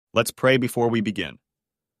Let's pray before we begin.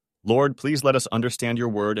 Lord, please let us understand your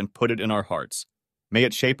word and put it in our hearts. May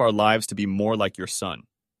it shape our lives to be more like your Son.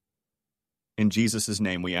 In Jesus'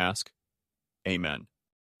 name we ask. Amen.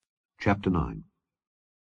 Chapter 9.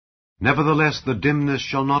 Nevertheless the dimness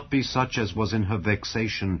shall not be such as was in her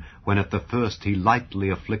vexation, when at the first he lightly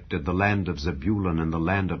afflicted the land of Zebulun and the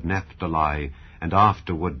land of Naphtali, and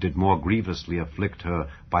afterward did more grievously afflict her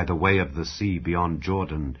by the way of the sea beyond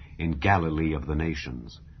Jordan, in Galilee of the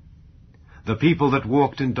nations. The people that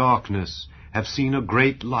walked in darkness have seen a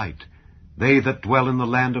great light. They that dwell in the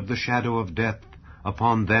land of the shadow of death,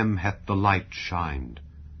 upon them hath the light shined.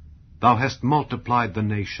 Thou hast multiplied the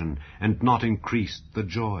nation, and not increased the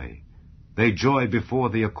joy. They joy before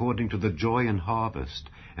thee according to the joy in harvest,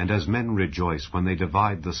 and as men rejoice when they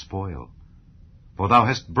divide the spoil. For thou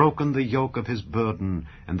hast broken the yoke of his burden,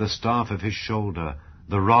 and the staff of his shoulder,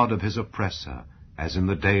 the rod of his oppressor, as in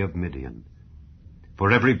the day of Midian.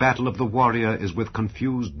 For every battle of the warrior is with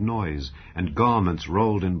confused noise, and garments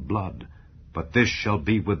rolled in blood, but this shall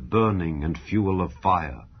be with burning and fuel of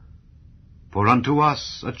fire. For unto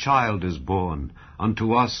us a child is born,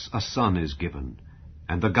 unto us a son is given,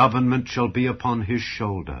 and the government shall be upon his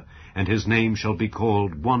shoulder, and his name shall be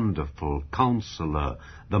called Wonderful, Counselor,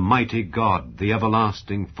 the Mighty God, the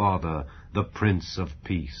Everlasting Father, the Prince of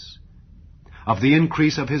Peace. Of the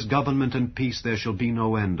increase of his government and peace there shall be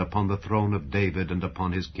no end upon the throne of David and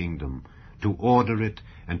upon his kingdom, to order it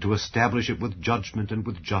and to establish it with judgment and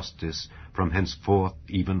with justice from henceforth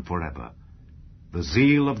even forever. The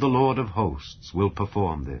zeal of the Lord of hosts will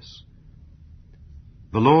perform this.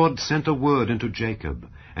 The Lord sent a word into Jacob,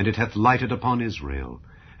 and it hath lighted upon Israel.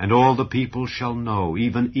 And all the people shall know,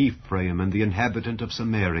 even Ephraim and the inhabitant of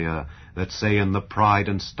Samaria, that say in the pride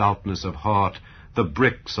and stoutness of heart, The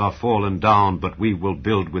bricks are fallen down, but we will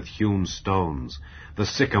build with hewn stones. The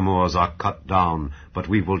sycamores are cut down, but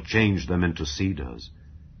we will change them into cedars.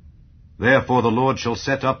 Therefore the Lord shall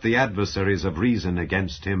set up the adversaries of reason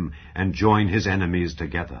against him, and join his enemies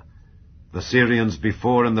together. The Syrians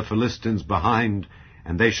before and the Philistines behind,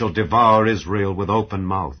 and they shall devour Israel with open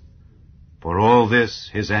mouth. For all this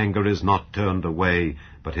his anger is not turned away,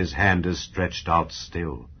 but his hand is stretched out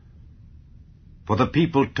still. For the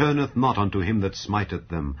people turneth not unto him that smiteth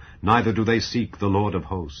them, neither do they seek the Lord of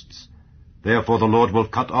hosts. Therefore the Lord will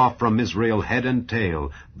cut off from Israel head and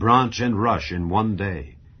tail, branch and rush in one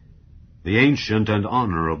day. The ancient and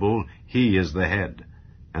honorable, he is the head,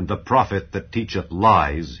 and the prophet that teacheth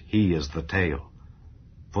lies, he is the tail.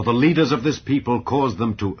 For the leaders of this people cause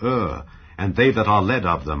them to err, and they that are led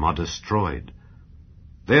of them are destroyed.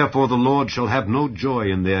 Therefore the Lord shall have no joy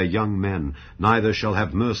in their young men, neither shall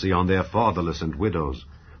have mercy on their fatherless and widows.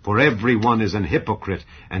 For every one is an hypocrite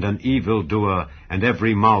and an evildoer, and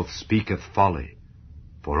every mouth speaketh folly.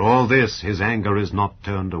 For all this his anger is not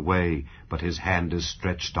turned away, but his hand is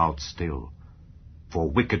stretched out still. For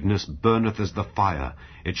wickedness burneth as the fire.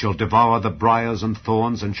 It shall devour the briars and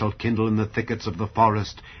thorns, and shall kindle in the thickets of the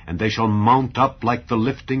forest, and they shall mount up like the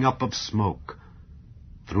lifting up of smoke.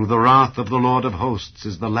 Through the wrath of the Lord of hosts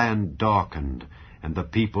is the land darkened, and the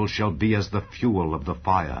people shall be as the fuel of the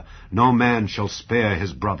fire. No man shall spare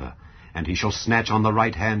his brother. And he shall snatch on the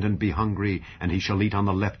right hand and be hungry, and he shall eat on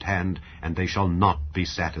the left hand, and they shall not be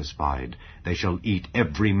satisfied. They shall eat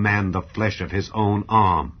every man the flesh of his own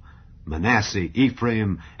arm. Manasseh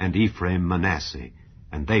Ephraim, and Ephraim Manasseh,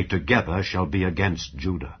 and they together shall be against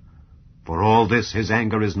Judah. For all this his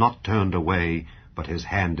anger is not turned away, but his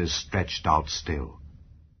hand is stretched out still.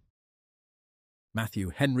 Matthew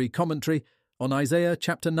Henry Commentary on Isaiah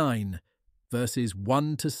chapter 9, verses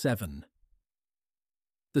 1 to 7.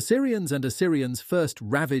 The Syrians and Assyrians first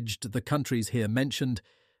ravaged the countries here mentioned,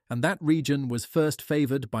 and that region was first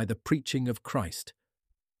favoured by the preaching of Christ.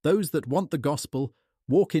 Those that want the gospel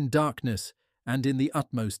walk in darkness and in the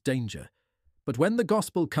utmost danger. But when the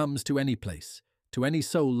gospel comes to any place, to any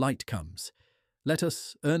soul light comes, let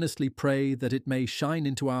us earnestly pray that it may shine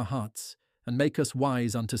into our hearts and make us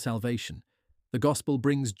wise unto salvation. The gospel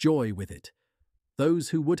brings joy with it. Those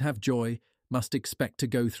who would have joy must expect to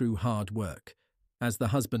go through hard work, as the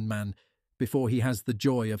husbandman before he has the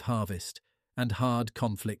joy of harvest, and hard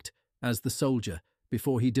conflict as the soldier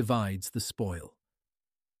before he divides the spoil.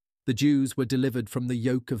 The Jews were delivered from the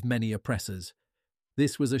yoke of many oppressors.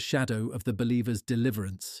 This was a shadow of the believer's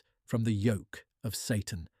deliverance from the yoke of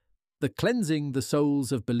Satan. The cleansing the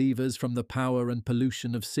souls of believers from the power and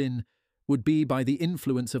pollution of sin would be by the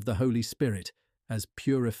influence of the Holy Spirit as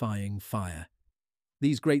purifying fire.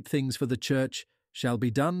 These great things for the church shall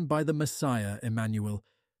be done by the Messiah Emmanuel.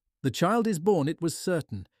 The child is born, it was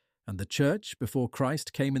certain, and the church, before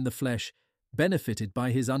Christ came in the flesh, benefited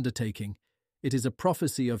by his undertaking. It is a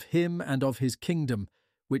prophecy of him and of his kingdom,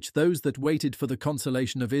 which those that waited for the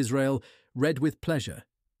consolation of Israel read with pleasure.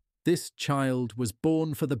 This child was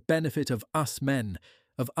born for the benefit of us men,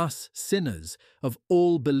 of us sinners, of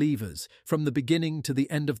all believers, from the beginning to the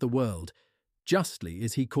end of the world. Justly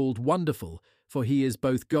is he called Wonderful, for he is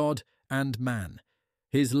both God and man.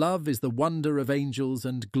 His love is the wonder of angels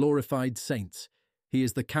and glorified saints. He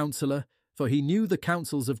is the Counselor, for he knew the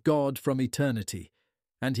counsels of God from eternity,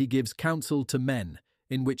 and he gives counsel to men,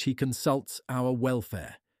 in which he consults our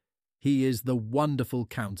welfare. He is the Wonderful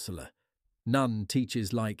Counselor. None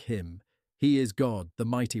teaches like him. He is God, the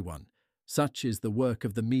Mighty One. Such is the work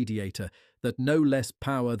of the mediator, that no less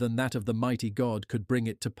power than that of the mighty God could bring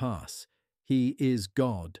it to pass. He is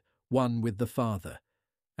God, one with the Father.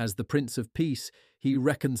 As the Prince of Peace, he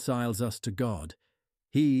reconciles us to God.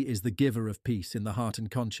 He is the giver of peace in the heart and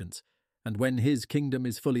conscience, and when his kingdom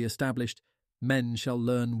is fully established, men shall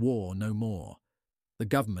learn war no more. The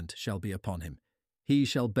government shall be upon him. He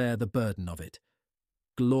shall bear the burden of it.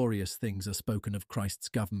 Glorious things are spoken of Christ's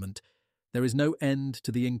government. There is no end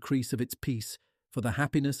to the increase of its peace, for the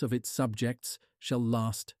happiness of its subjects shall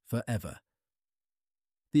last forever.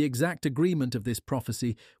 The exact agreement of this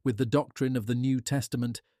prophecy with the doctrine of the New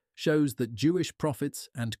Testament shows that Jewish prophets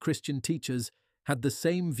and Christian teachers had the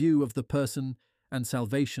same view of the person and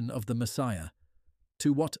salvation of the Messiah.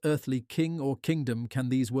 To what earthly king or kingdom can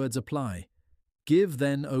these words apply? Give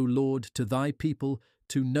then, O Lord, to thy people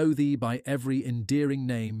to know thee by every endearing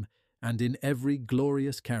name and in every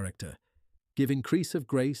glorious character. Give increase of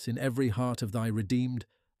grace in every heart of thy redeemed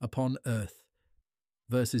upon earth.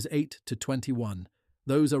 Verses 8 to 21.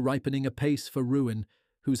 Those are ripening apace for ruin,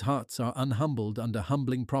 whose hearts are unhumbled under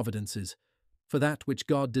humbling providences. For that which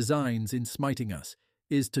God designs in smiting us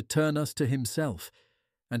is to turn us to himself,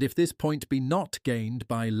 and if this point be not gained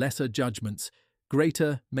by lesser judgments,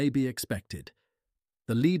 greater may be expected.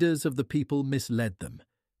 The leaders of the people misled them.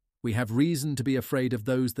 We have reason to be afraid of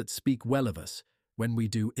those that speak well of us when we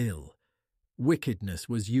do ill. Wickedness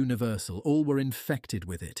was universal, all were infected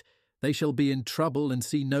with it. They shall be in trouble and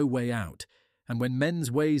see no way out. And when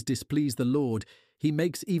men's ways displease the Lord, he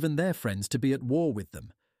makes even their friends to be at war with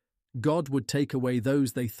them. God would take away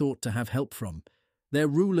those they thought to have help from. Their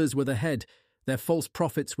rulers were the head, their false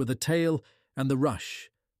prophets were the tail, and the rush,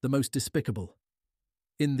 the most despicable.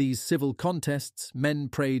 In these civil contests, men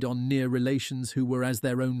preyed on near relations who were as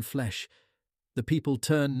their own flesh. The people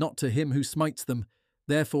turn not to him who smites them,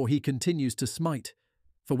 therefore he continues to smite.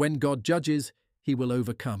 For when God judges, he will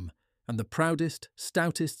overcome, and the proudest,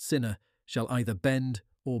 stoutest sinner shall either bend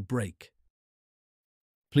or break.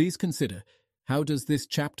 Please consider, how does this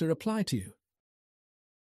chapter apply to you?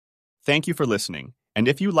 Thank you for listening, and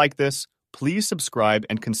if you like this, please subscribe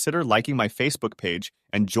and consider liking my Facebook page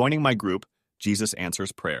and joining my group, Jesus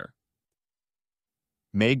Answers Prayer.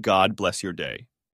 May God bless your day.